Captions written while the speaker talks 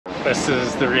This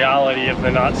is the reality of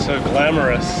the not so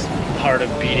glamorous part of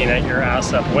beating at your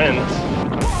ass up winds.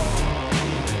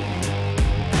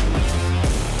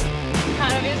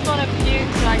 Kind of just want to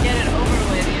puke so I get it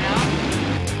over with, you know?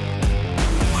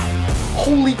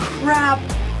 Holy crap!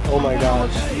 Oh my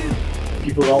gosh.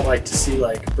 People don't like to see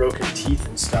like broken teeth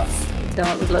and stuff.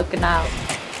 Don't look now.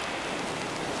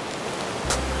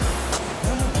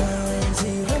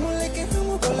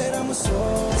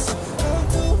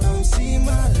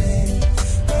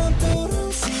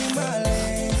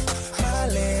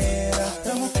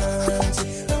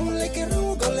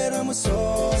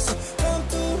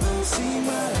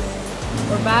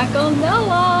 We're back on Delos.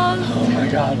 Oh my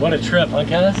god, what a trip, huh,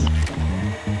 Cass?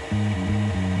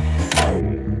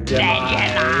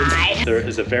 There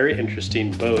is a very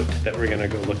interesting boat that we're gonna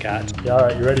go look at. Yeah, all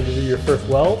right, you ready to do your first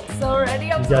weld? So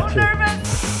ready, I'm so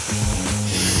nervous.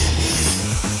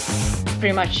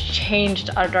 Pretty much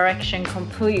changed our direction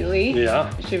completely.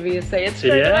 Yeah. Should we say it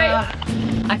straight away?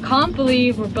 I can't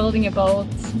believe we're building a boat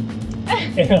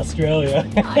in Australia.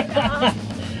 I know.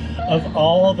 Of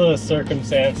all the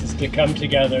circumstances to come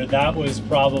together, that was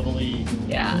probably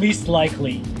least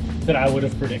likely that I would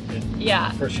have predicted.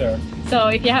 Yeah. For sure. So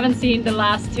if you haven't seen the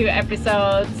last 2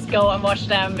 episodes, go and watch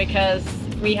them because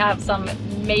we have some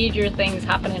major things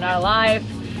happen in our life.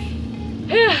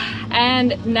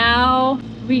 And now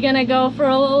we're gonna go for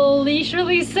a little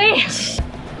leisurely sail.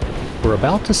 We're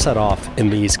about to set off in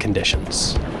these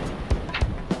conditions.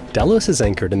 Delos is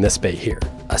anchored in this bay here,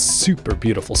 a super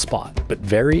beautiful spot, but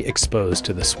very exposed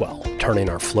to the swell, turning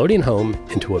our floating home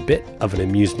into a bit of an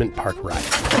amusement park ride.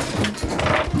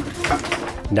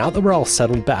 Now that we're all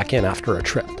settled back in after a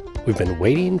trip, we've been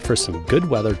waiting for some good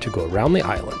weather to go around the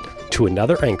island to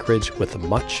another anchorage with a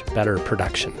much better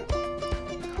production.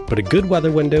 But a good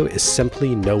weather window is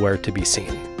simply nowhere to be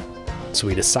seen. So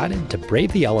we decided to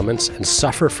brave the elements and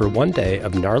suffer for one day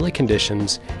of gnarly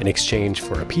conditions in exchange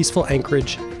for a peaceful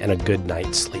anchorage and a good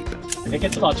night's sleep. I think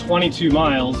it's about 22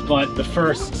 miles, but the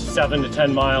first 7 to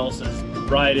 10 miles is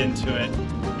right into it.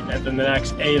 And then the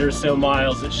next 8 or so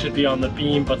miles, it should be on the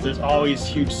beam, but there's always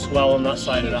huge swell on that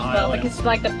side of the island. It's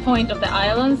like the point of the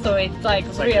island, so it's like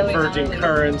really converging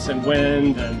currents and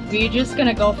wind. And we're just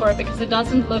gonna go for it because it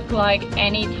doesn't look like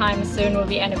any time soon will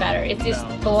be any better. It's just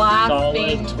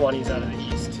blasting. Solid 20s out of the east.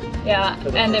 Yeah,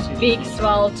 and a big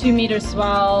swell, 2-meter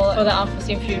swell for the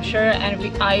unforeseen future. And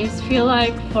I just feel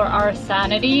like for our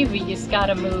sanity, we just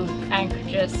gotta move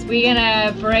anchorages. We're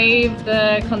gonna brave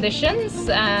the conditions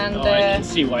and I can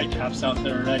see whitecaps out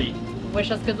there already. Wish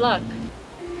us good luck.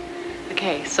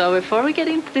 Okay, so before we get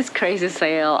into this crazy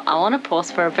sail, I want to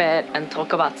pause for a bit and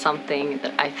talk about something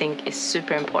that I think is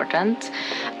super important.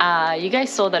 You guys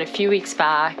saw that a few weeks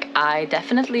back, I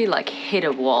definitely hit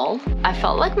a wall. I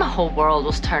felt like my whole world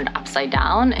was turned upside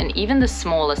down, and even the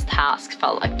smallest tasks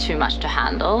felt like too much to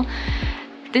handle.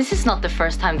 This is not the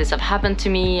first time this have happened to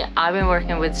me. I've been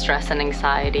working with stress and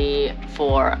anxiety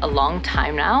for a long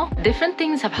time now. Different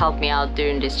things have helped me out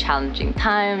during these challenging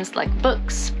times, like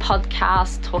books,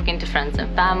 podcasts, talking to friends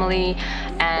and family.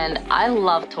 And I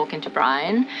love talking to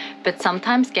Brian, but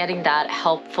sometimes getting that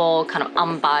helpful, kind of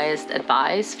unbiased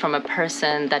advice from a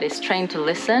person that is trained to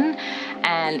listen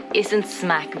and isn't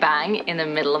smack bang in the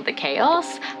middle of the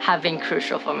chaos have been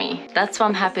crucial for me. That's why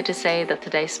I'm happy to say that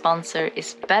today's sponsor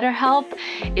is BetterHelp.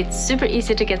 It's super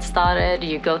easy to get started.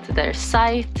 You go to their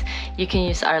site, you can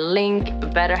use our link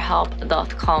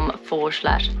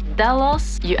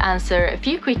betterhelp.com/Delos. You answer a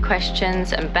few quick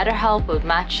questions and BetterHelp will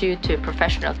match you to a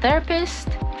professional therapist.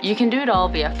 You can do it all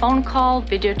via phone call,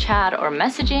 video chat, or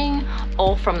messaging,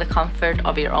 all from the comfort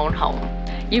of your own home.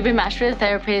 You'll be matched with a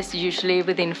therapist usually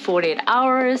within 48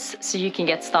 hours, so you can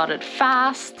get started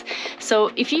fast. So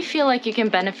if you feel like you can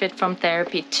benefit from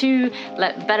therapy too,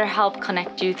 let BetterHelp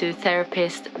connect you to a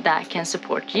therapist that can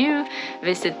support you.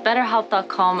 Visit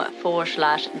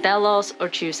betterhelp.com/Delos or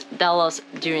choose Delos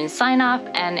during sign up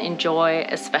and enjoy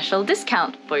a special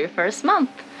discount for your first month.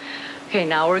 Okay,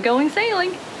 now we're going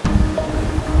sailing.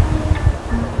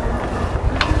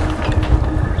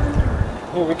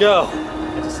 Here we go.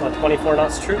 I just saw 24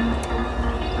 knots true.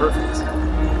 Perfect.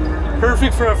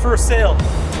 Perfect for our first sail.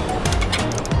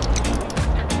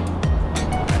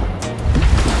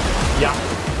 Yeah,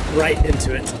 right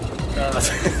into it.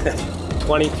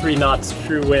 23 knots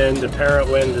true wind. Apparent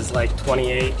wind is like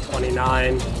 28,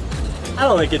 29. I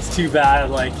don't think it's too bad.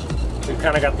 We've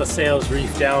kind of got the sails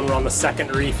reefed down. We're on the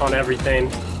second reef on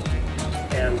everything.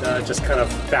 And just kind of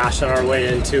bashing our way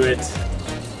into it.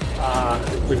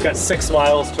 We've got 6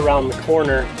 miles to round the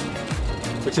corner,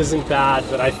 which isn't bad,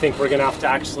 but I think we're gonna have to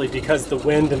actually, because the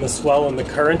wind and the swell and the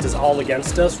current is all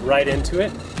against us right into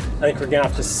it, think we're gonna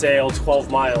have to sail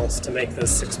 12 miles to make this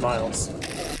 6 miles.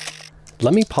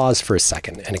 Let me pause for a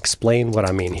second and explain what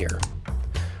I mean here.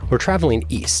 We're traveling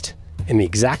east, in the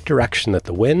exact direction that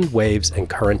the wind, waves, and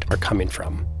current are coming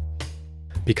from.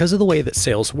 Because of the way that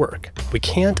sails work, we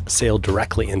can't sail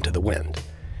directly into the wind.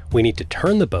 We need to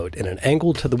turn the boat in an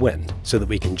angle to the wind so that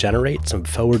we can generate some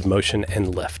forward motion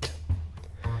and lift.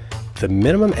 The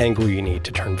minimum angle you need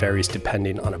to turn varies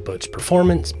depending on a boat's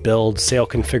performance, build, sail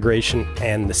configuration,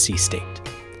 and the sea state.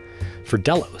 For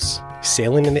Delos,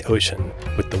 sailing in the ocean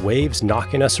with the waves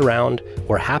knocking us around,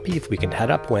 we're happy if we can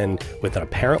head upwind with an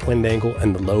apparent wind angle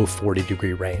in the low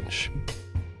 40-degree range.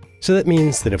 So that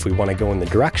means that if we want to go in the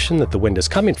direction that the wind is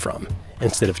coming from,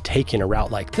 instead of taking a route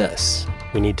like this,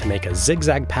 we need to make a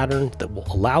zigzag pattern that will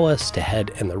allow us to head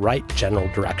in the right general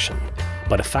direction,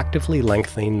 but effectively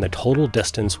lengthening the total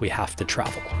distance we have to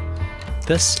travel.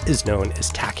 This is known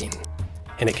as tacking,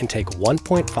 and it can take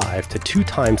 1.5 to 2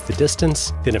 times the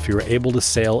distance than if you were able to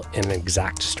sail in an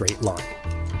exact straight line.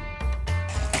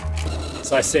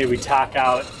 So I say we tack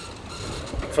out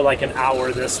for like an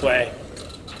hour this way,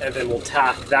 and then we'll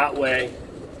tack that way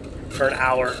for an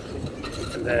hour,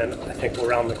 and then I think we'll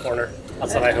round the corner.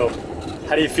 That's what I hope.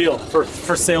 How do you feel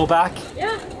for sail back?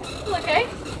 Yeah, okay.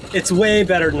 It's way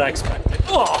better than I expected.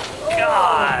 Oh,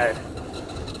 God!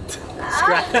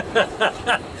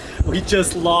 We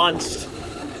just launched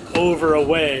over a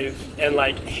wave and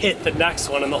like hit the next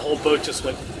one, and the whole boat just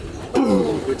went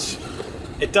boom, which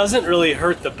it doesn't really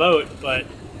hurt the boat, but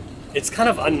it's kind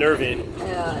of unnerving.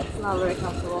 Yeah, it's not very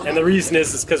comfortable. And the reason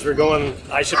is because we're going,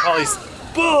 I should probably,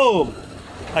 boom!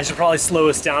 I should probably slow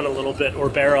us down a little bit or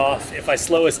bear off. If I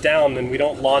slow us down, then we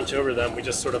don't launch over them. We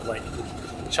just sort of like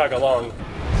chug along.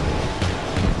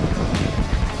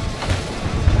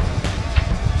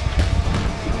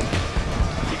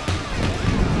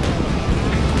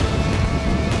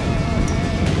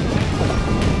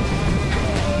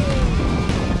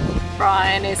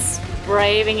 Brian is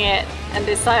braving it and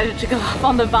decided to go up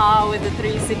on the bow with the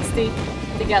 360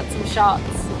 to get some shots.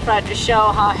 Try to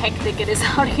show how hectic it is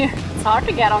out here. It's hard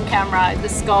to get on camera, the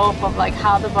scope of like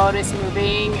how the boat is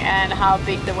moving and how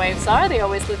big the waves are. They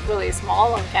always look really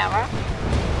small on camera.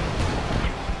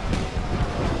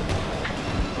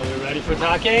 Are we ready for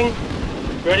tacking?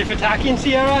 Ready for tacking,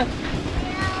 Sierra?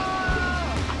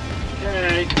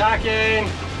 Okay, tacking.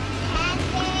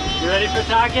 You ready for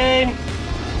tacking?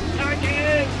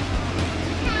 Tacking!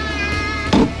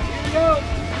 Here we go!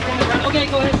 Okay,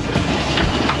 go ahead.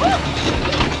 Woo!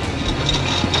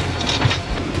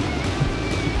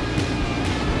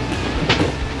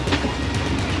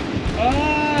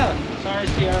 Ah! Sorry,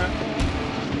 Sierra.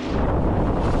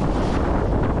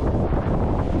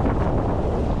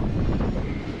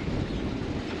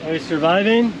 Are you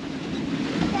surviving?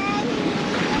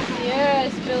 Sierra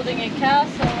is building a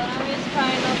castle and I'm just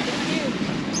trying not to puke.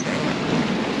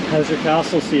 How's your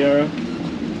castle, Sierra?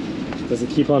 Does it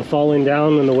keep on falling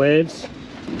down in the waves?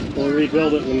 We'll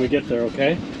rebuild it when we get there,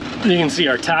 okay? You can see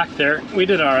our tack there. We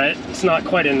did all right. It's not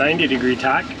quite a 90-degree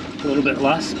tack, a little bit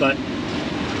less, but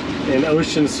in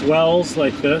ocean swells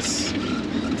like this,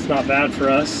 it's not bad for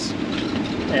us.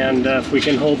 And if we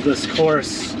can hold this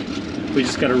course, we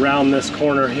just got to round this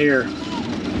corner here.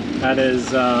 That is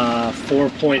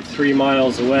 4.3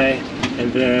 miles away,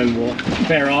 and then we'll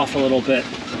bear off a little bit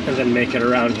and then make it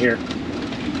around here.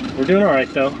 We're doing all right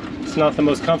though. It's not the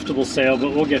most comfortable sail,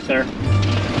 but we'll get there.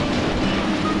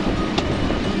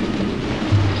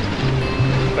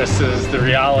 This is the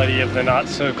reality of the not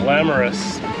so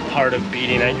glamorous part of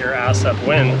beating at your ass up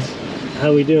winds.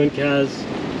 How we doing, Kaz?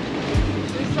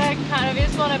 Just like kind of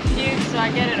just want to puke so I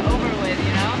get it over with,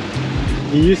 you know?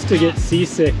 You used to get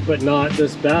seasick, but not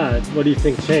this bad. What do you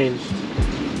think changed?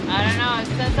 I don't know.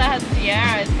 Since I had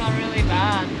Sierra, it's not really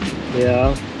bad. Yeah.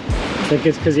 I think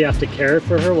it's because you have to care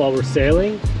for her while we're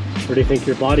sailing? Or do you think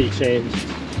your body changed?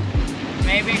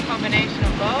 Maybe a combination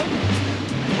of both?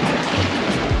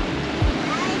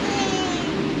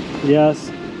 Yes.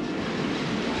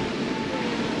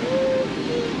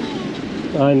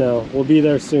 I know. We'll be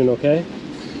there soon, okay?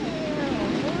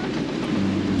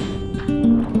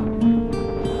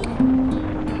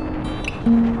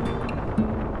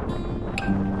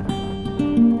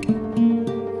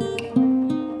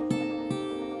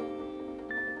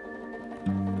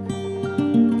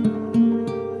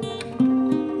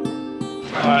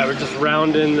 Alright, we're just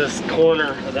rounding this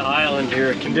corner of the island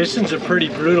here. Conditions are pretty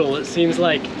brutal. It seems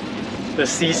like the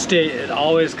sea state, it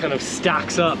always kind of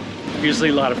stacks up. Usually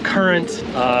a lot of current,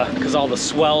 because all the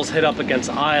swells hit up against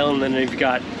the island, and then you've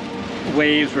got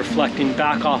waves reflecting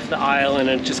back off the island,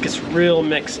 and it just gets real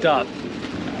mixed up.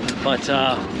 But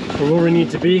we're where we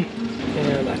need to be,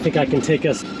 and I think I can take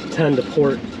us 10 to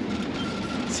port.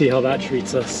 See how that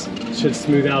treats us. Should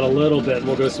smooth out a little bit and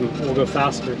we'll go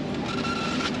faster.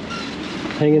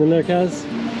 Hanging in there, Kaz?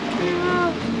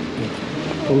 Yeah.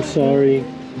 I'm sorry.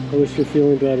 I wish you're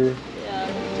feeling better. Yeah.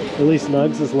 At least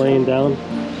Nugs is laying down.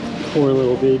 Poor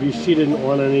little baby. She didn't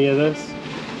want any of this.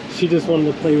 She just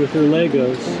wanted to play with her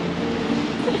Legos.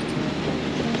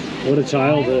 What a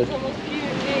childhood.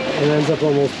 And ends up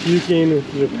almost puking.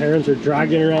 Their parents are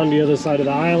dragging her around the other side of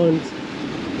the island.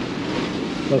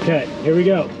 Okay, here we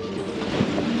go.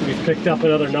 We've picked up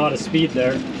another knot of speed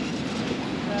there.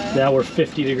 Now we're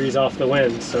 50 degrees off the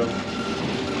wind, so.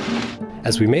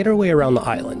 As we made our way around the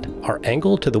island, our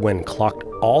angle to the wind clocked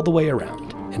all the way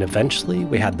around, and eventually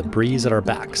we had the breeze at our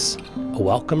backs, a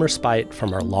welcome respite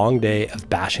from our long day of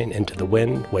bashing into the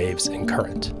wind, waves, and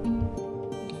current.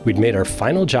 We'd made our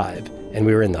final jibe, and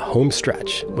we were in the home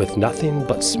stretch with nothing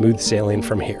but smooth sailing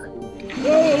from here.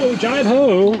 Whoa, jibe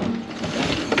ho!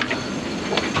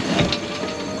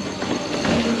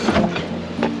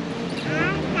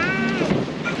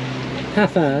 High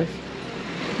five.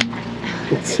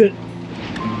 That's it.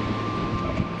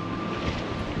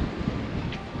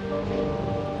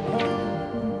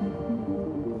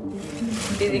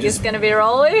 Do you think it's gonna be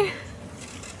rolly?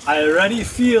 I already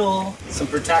feel some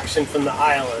protection from the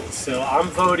island, so I'm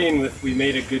voting with we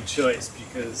made a good choice,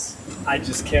 because I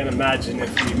just can't imagine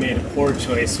if we made a poor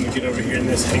choice and we get over here and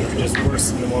this anchor is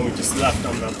worse than the one we just left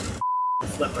on the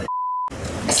flip my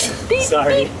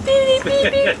sorry.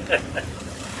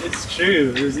 It's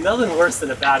true. There's nothing worse than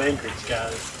a bad anchorage,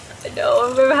 guys. I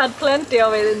know, we've had plenty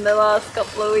of it in the last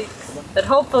couple of weeks. But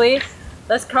hopefully,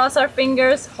 let's cross our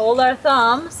fingers, hold our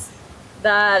thumbs,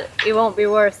 that it won't be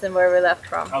worse than where we left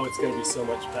from. Oh, it's going to be so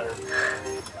much better.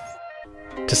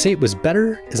 To say it was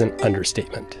better is an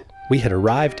understatement. We had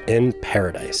arrived in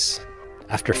paradise.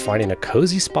 After finding a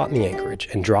cozy spot in the anchorage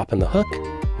and dropping the hook,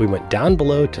 we went down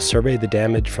below to survey the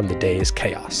damage from the day's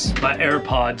chaos. My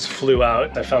AirPods flew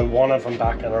out. I found one of them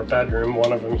back in our bedroom,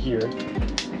 one of them here.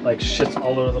 Like shit's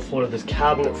all over the floor. This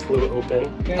cabinet flew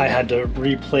open. I had to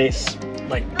replace,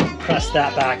 like press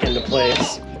that back into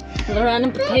place. The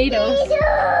random potatoes.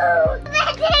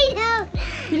 Potato!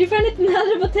 Did you find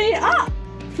another potato? Ah!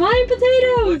 5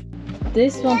 potatoes!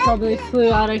 This one probably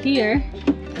flew out of here.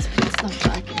 Let's put stuff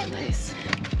back in place.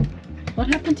 What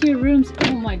happened to your rooms?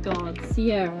 Oh my god,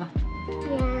 Sierra.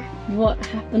 Yeah. What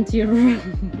happened to your room?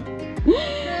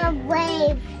 The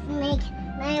waves make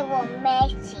my room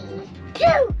messy.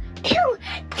 Two!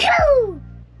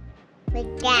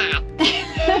 Like that.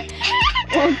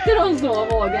 Åkte de så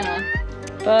vågorna?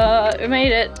 But we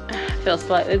made it. I feel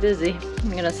slightly dizzy. I'm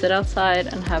gonna sit outside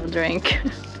and have a drink.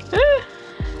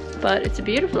 But it's a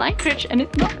beautiful anchorage and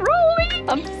it's not rolling.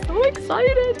 I'm so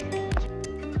excited.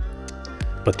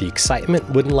 But the excitement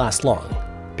wouldn't last long,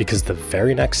 because the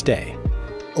very next day...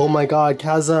 Oh my god,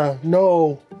 Kaza,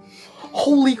 no!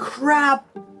 Holy crap!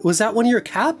 Was that one of your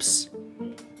caps?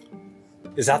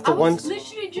 Is that the one? I was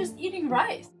literally just eating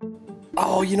rice.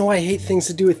 Oh, you know I hate things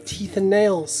to do with teeth and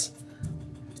nails.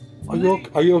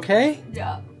 Are you okay?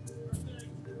 Yeah.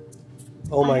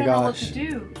 Oh my I don't know what gosh. to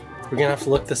do. We're gonna have to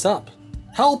look this up.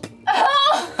 Help!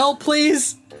 Help,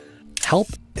 please! Help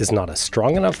is not a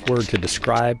strong enough word to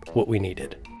describe what we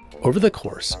needed. Over the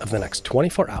course of the next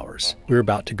 24 hours, we were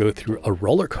about to go through a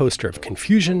roller coaster of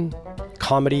confusion,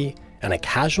 comedy, and a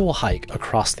casual hike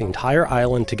across the entire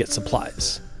island to get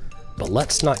supplies. But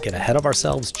let's not get ahead of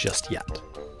ourselves just yet.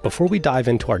 Before we dive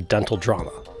into our dental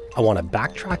drama, I want to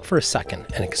backtrack for a second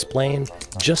and explain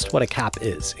just what a cap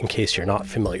is in case you're not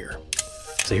familiar.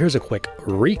 So here's a quick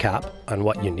recap on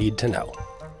what you need to know.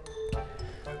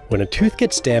 When a tooth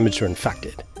gets damaged or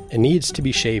infected, it needs to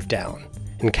be shaved down.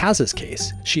 In Kaz's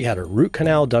case, she had a root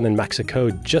canal done in Mexico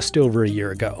just over a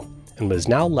year ago, and was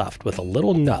now left with a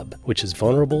little nub which is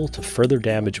vulnerable to further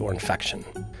damage or infection.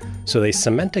 So they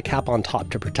cement a cap on top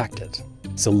to protect it.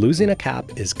 So losing a cap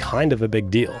is kind of a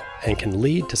big deal, and can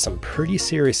lead to some pretty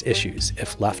serious issues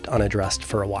if left unaddressed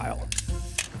for a while.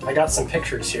 I got some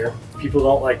pictures here. People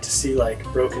don't like to see like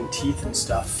broken teeth and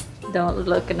stuff. Don't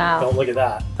look now. Don't look at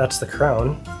that. That's the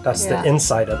crown. That's the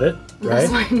inside of it, right?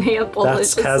 That's my nail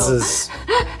polish. That's Kaz's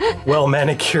well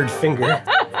manicured finger.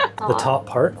 The top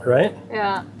part, right?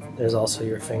 Yeah. There's also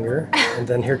your finger. And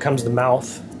then here comes the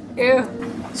mouth. Ew.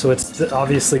 So it's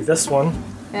obviously this one.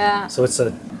 Yeah. So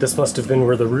this must have been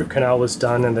where the root canal was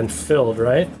done and then filled,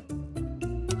 right?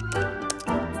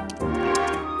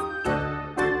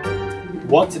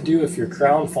 What to do if your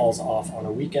crown falls off on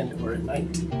a weekend or at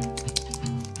night.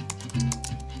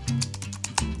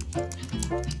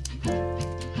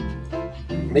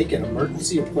 Make an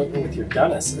emergency appointment with your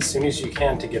dentist as soon as you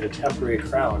can to get a temporary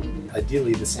crown,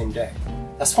 ideally the same day.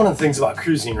 That's one of the things about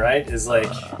cruising, right? Is like,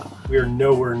 we are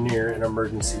nowhere near an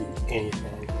emergency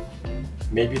anything.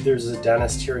 Maybe there's a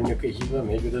dentist here in Nukuhiva,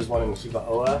 maybe there's one in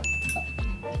Hivaoa.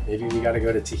 Maybe we gotta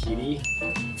go to Tahiti.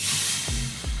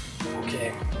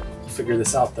 Okay, we'll figure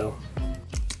this out though.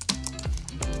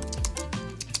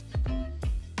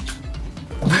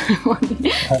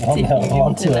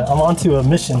 I'm onto a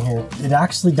mission here. It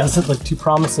actually doesn't look too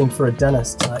promising for a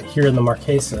dentist here in the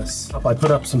Marquesas. I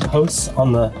put up some posts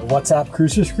on the WhatsApp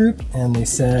cruisers group and they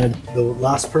said the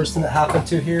last person that happened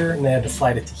to here and they had to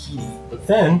fly to Tahiti. But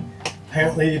then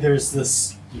apparently there's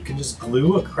this, you can just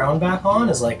glue a crown back on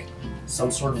as like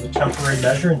some sort of a temporary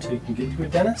measure until you can get to a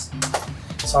dentist.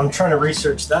 So I'm trying to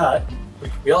research that.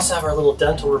 We also have our little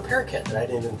dental repair kit that I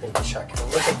didn't even think to check.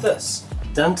 And look at this.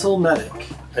 Dental Medic,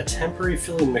 a temporary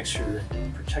filling mixture,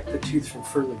 protect the tooth from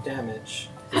further damage.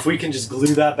 If we can just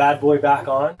glue that bad boy back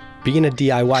on. Being a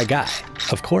DIY guy,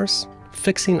 of course,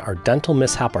 fixing our dental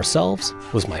mishap ourselves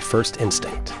was my first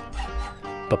instinct.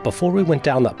 But before we went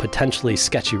down that potentially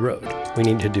sketchy road, we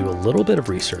needed to do a little bit of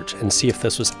research and see if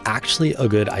this was actually a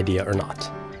good idea or not.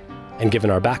 And given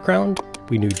our background,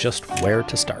 we knew just where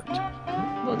to start.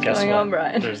 What's going on,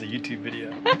 Brian? There's a YouTube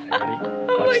video. Are you ready?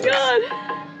 Oh my god!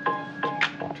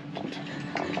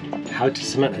 How to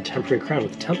cement a temporary crown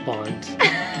with temp bonds. Look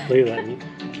at that.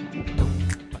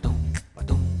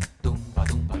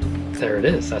 There it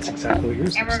is. That's exactly what yours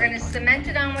is. And we're going to cement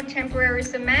it on with temporary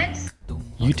cement.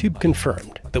 YouTube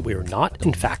confirmed that we were not,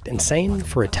 in fact, insane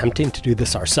for attempting to do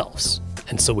this ourselves.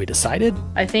 And so we decided...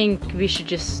 I think we should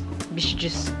just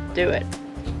do it.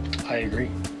 I agree.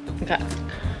 Okay.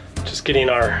 Just getting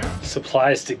our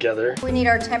supplies together. We need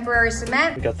our temporary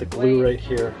cement. We got the glue right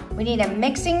here. We need a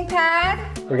mixing pad.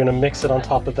 We're gonna mix it on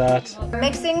top of that. A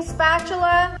mixing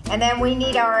spatula. And then we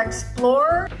need our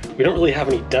Explorer. We don't really have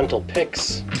any dental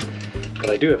picks, but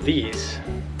I do have these.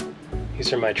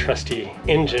 These are my trusty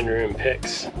engine room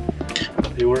picks.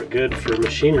 They work good for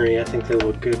machinery. I think they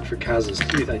look good for Kaz's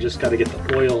teeth. I just gotta get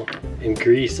the oil and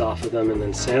grease off of them and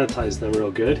then sanitize them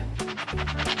real good.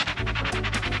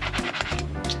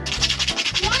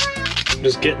 I'm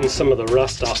just getting some of the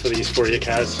rust off of these for you,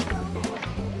 Kaz.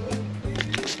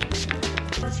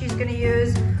 She's gonna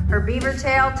use her beaver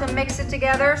tail to mix it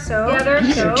together. So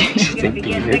she's gonna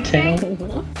begin mixing.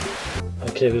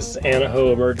 Okay, this is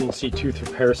Anaho Emergency Tooth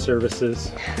Repair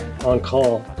Services on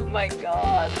call. Oh my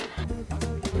god.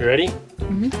 You ready?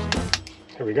 Mm-hmm.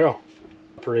 Here we go.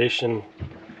 Operation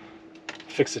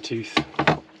Fix a Tooth.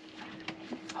 I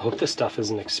hope this stuff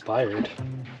isn't expired.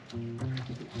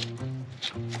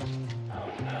 Oh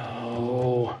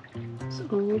no. It's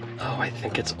old. Oh, I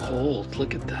think it's old.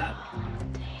 Look at that.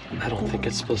 I don't think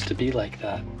it's supposed to be like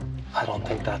that. I don't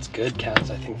think that's good,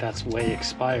 Kaz. I think that's way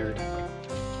expired.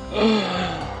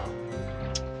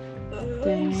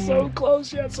 So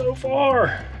close yet so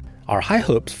far. Our high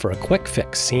hopes for a quick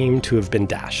fix seemed to have been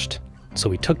dashed, so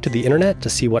we took to the internet to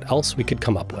see what else we could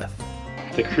come up with.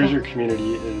 The cruiser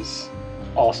community is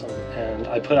awesome, and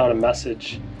I put out a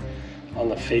message on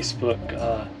the Facebook,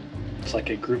 it's like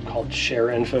a group called Share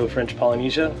Info French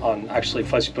Polynesia on actually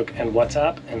Facebook and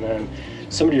WhatsApp, and then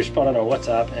somebody responded on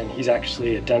WhatsApp, and he's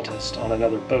actually a dentist on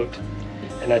another boat.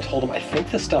 And I told him, I think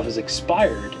this stuff is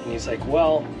expired. And he's like,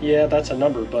 well, yeah, that's a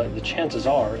number, but the chances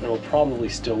are it'll probably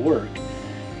still work.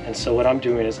 And so what I'm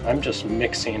doing is I'm just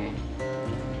mixing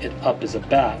it up as a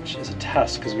batch, as a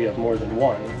test, because we have more than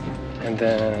one. And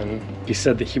then he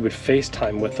said that he would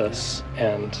FaceTime with us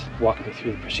and walk me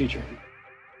through the procedure.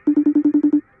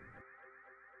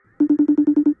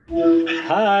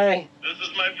 Hi. This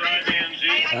is my bride,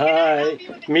 Angie. Hi.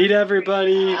 Meet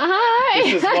everybody. Hi.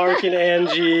 This is Mark and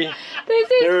Angie.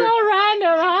 This is so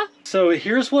random, huh? So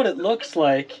here's what it looks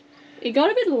like. It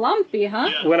got a bit lumpy, huh?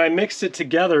 Yeah. When I mixed it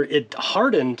together, it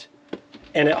hardened,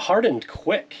 and it hardened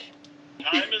quick.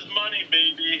 Time is money,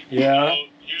 baby. Yeah. So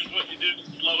here's what you do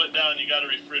to slow it down. You got to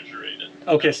refrigerate it.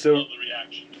 Okay, so Slow the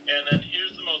reaction. And then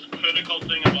here's the most critical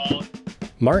thing of all.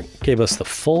 Mark gave us the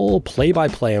full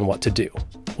play-by-play on what to do,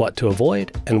 what to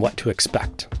avoid, and what to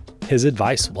expect. His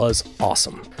advice was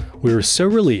awesome. We were so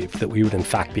relieved that we would in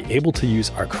fact be able to use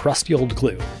our crusty old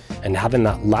glue, and having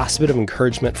that last bit of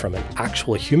encouragement from an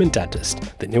actual human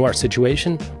dentist that knew our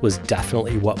situation was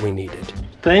definitely what we needed.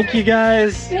 Thank you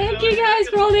guys. Thank you guys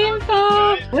for all the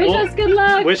info. Wish us good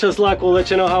luck. Wish us luck. We'll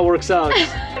let you know how it works out.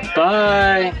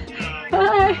 Bye.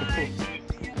 Bye.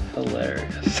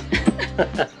 Hilarious.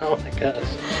 Oh my gosh.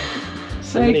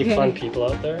 So many fun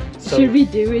people out there. So, should we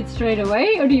do it straight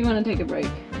away, or do you want to take a break?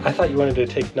 I thought you wanted to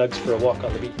take Nugs for a walk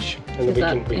on the beach, and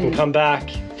then we can come back.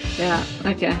 Yeah.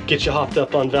 Okay. Get you hopped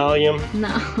up on Valium. No.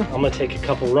 I'm gonna take a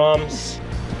couple rums.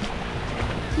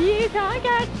 You can't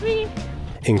catch me.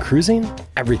 In cruising,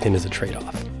 everything is a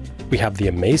trade-off. We have the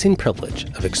amazing privilege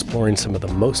of exploring some of the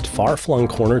most far-flung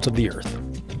corners of the Earth,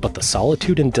 but the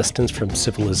solitude and distance from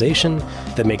civilization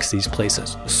that makes these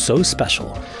places so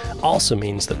special also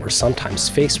means that we're sometimes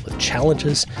faced with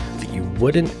challenges that you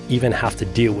wouldn't even have to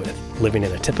deal with living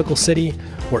in a typical city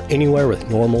or anywhere with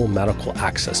normal medical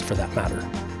access for that matter.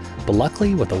 But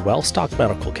luckily, with a well-stocked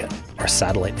medical kit, our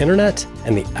satellite internet,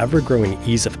 and the ever-growing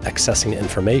ease of accessing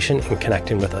information and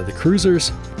connecting with other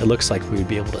cruisers, it looks like we would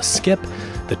be able to skip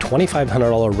the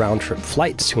 $2,500 round-trip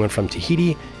flights to and from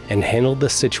Tahiti and handle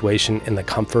this situation in the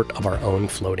comfort of our own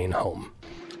floating home.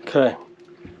 Okay,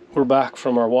 we're back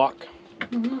from our walk.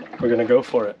 We're gonna go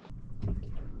for it.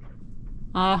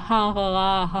 Maybe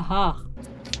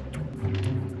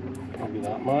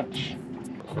that much.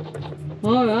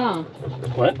 Oh yeah.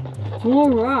 What?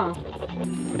 Oh yeah.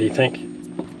 What do you think?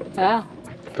 Yeah.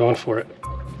 Going for it.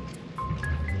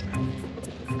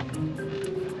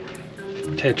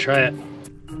 Okay, try it.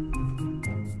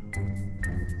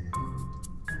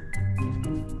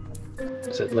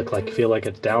 Does it look like, feel like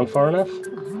it's down far enough?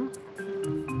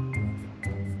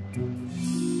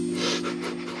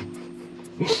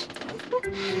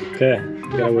 Okay,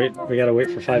 we gotta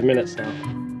wait for 5 minutes now.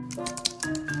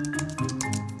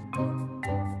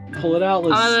 Pull it out,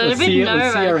 let's see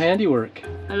our handiwork.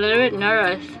 A little bit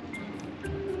nervous.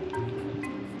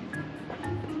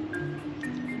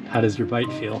 How does your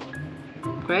bite feel?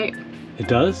 Great. It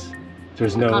does?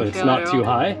 There's no, it's not too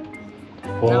high?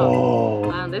 Whoa. No,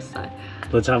 on this side.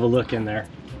 Let's have a look in there.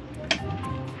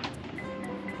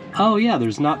 Oh yeah,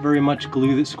 there's not very much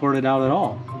glue that squirted out at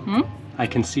all. Hmm? I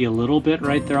can see a little bit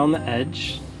right there on the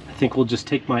edge. I think we'll just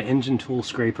take my engine tool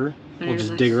scraper. We'll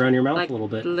just dig around your mouth a little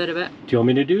bit. A little bit. Do you want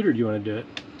me to do it or do you want to do it?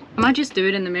 I might just do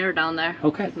it in the mirror down there.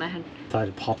 Okay. With my head. Thought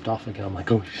it popped off again. I'm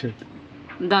like, oh shit.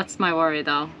 That's my worry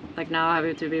though. Like now I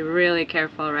have to be really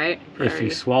careful, right? If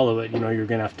you swallow it, you know you're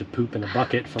gonna have to poop in a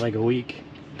bucket for like a week.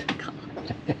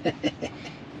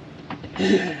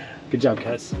 Good job,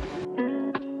 guys.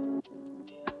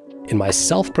 In my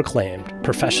self-proclaimed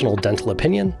professional dental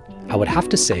opinion, I would have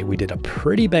to say we did a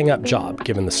pretty bang-up job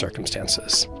given the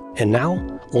circumstances. And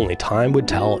now, only time would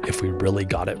tell if we really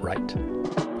got it right.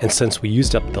 And since we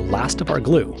used up the last of our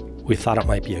glue, we thought it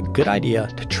might be a good idea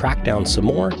to track down some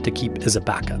more to keep as a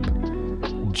backup,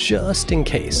 just in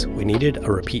case we needed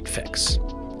a repeat fix.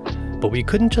 But we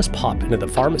couldn't just pop into the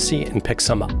pharmacy and pick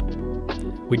some up.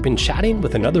 We'd been chatting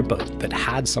with another boat that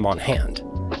had some on hand,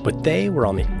 but they were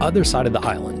on the other side of the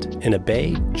island in a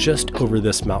bay just over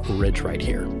this mountain ridge right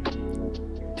here.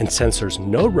 And since there's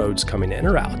no roads coming in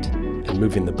or out, and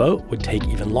moving the boat would take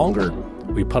even longer,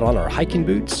 we put on our hiking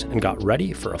boots and got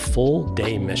ready for a full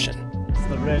day mission. It's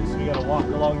the ridge, so we gotta walk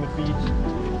along the beach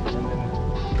and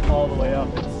then all the way up.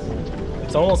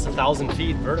 It's almost 1,000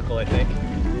 feet vertical, I think.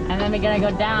 And then we're gonna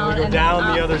go down. And we go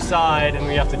down the other side and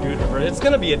we have to do it reverse. It's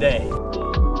gonna be a day.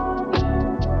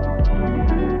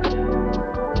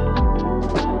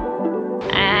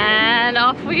 And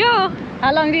off we go.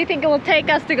 How long do you think it will take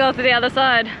us to go to the other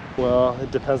side? Well,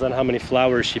 it depends on how many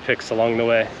flowers she picks along the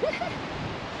way.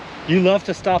 You love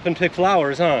to stop and pick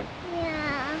flowers, huh?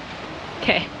 Yeah.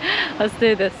 Okay, let's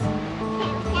do this.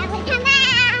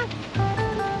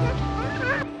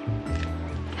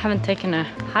 Haven't taken a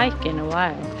hike in a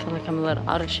while. I feel like I'm a little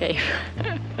out of shape.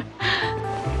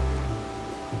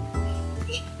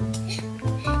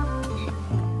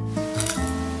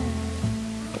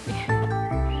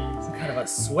 It's kind of a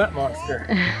sweat monster.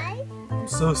 I'm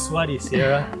so sweaty,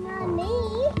 Sierra. Me?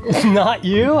 Not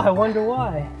you? I wonder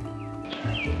why.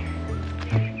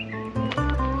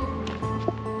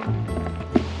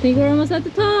 I think we're almost at the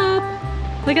top.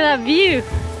 Look at that view.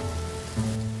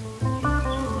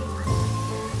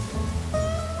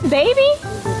 Baby?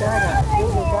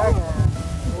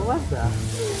 What's that?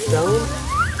 Stone?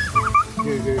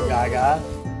 Goo goo gaga.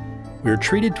 We were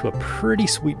treated to a pretty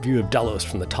sweet view of Delos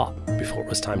from the top before it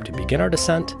was time to begin our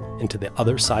descent into the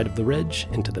other side of the ridge,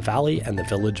 into the valley and the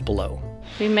village below.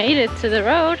 We made it to the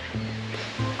road.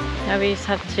 Now we just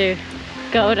have to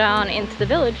go down into the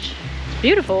village. It's a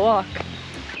beautiful walk.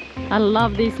 I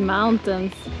love these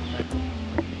mountains.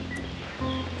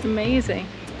 It's amazing.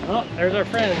 Oh, there's our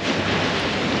friends.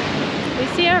 We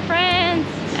see our friends.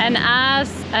 And as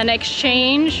an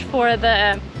exchange for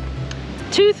the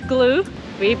tooth glue,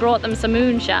 we brought them some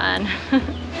moonshine.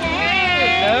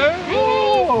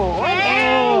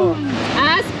 Oh!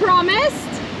 As promised.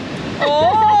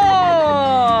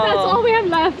 Oh! That's all we have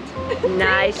left.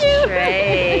 Nice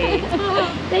trade.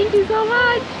 Thank you so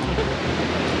much.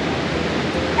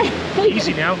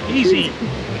 Easy now, easy.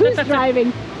 Who's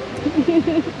driving?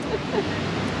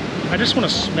 I just want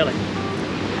to smell it.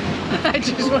 I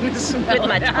just want to smell With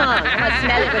my tongue. I want to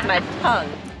smell it with my tongue.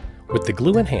 With the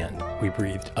glue in hand, we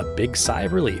breathed a big sigh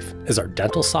of relief as our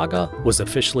dental saga was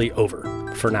officially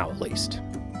over, for now at least.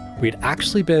 We had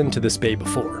actually been to this bay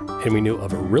before, and we knew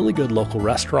of a really good local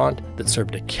restaurant that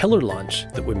served a killer lunch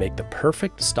that would make the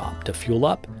perfect stop to fuel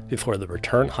up before the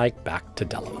return hike back to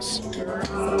Delos.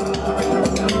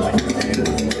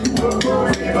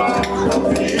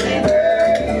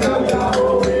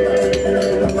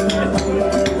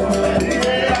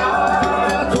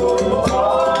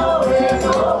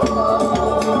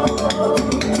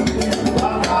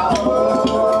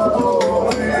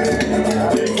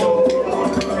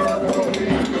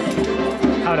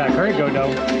 How'd that curry go,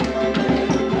 though?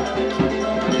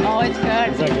 Oh, it's good.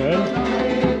 Is that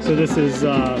good? So this is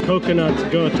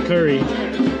coconut goat curry.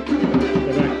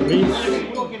 The back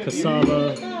leaf,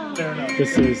 cassava.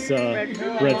 This is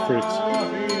red fruit.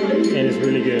 And it's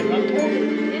really good.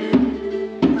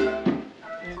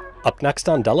 Up next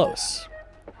on Delos,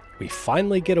 we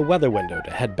finally get a weather window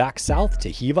to head back south to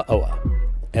Hiva-Oa,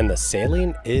 and the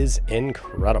sailing is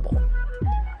incredible.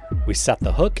 We set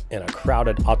the hook in a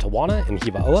crowded Atawana in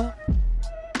Hiva-Oa,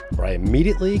 where I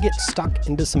immediately get stuck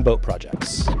into some boat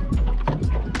projects.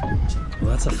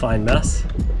 Well, that's a fine mess.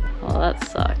 Oh, that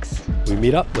sucks. We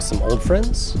meet up with some old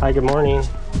friends. Hi, good morning.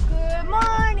 Good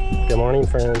morning. Good morning,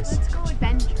 friends. Let's go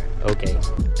adventure. Okay.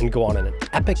 And go on an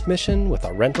epic mission with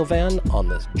a rental van on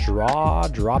this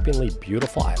jaw-droppingly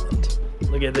beautiful island.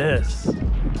 Look at this.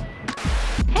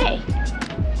 Hey,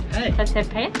 Hey. let's have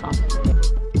pants on.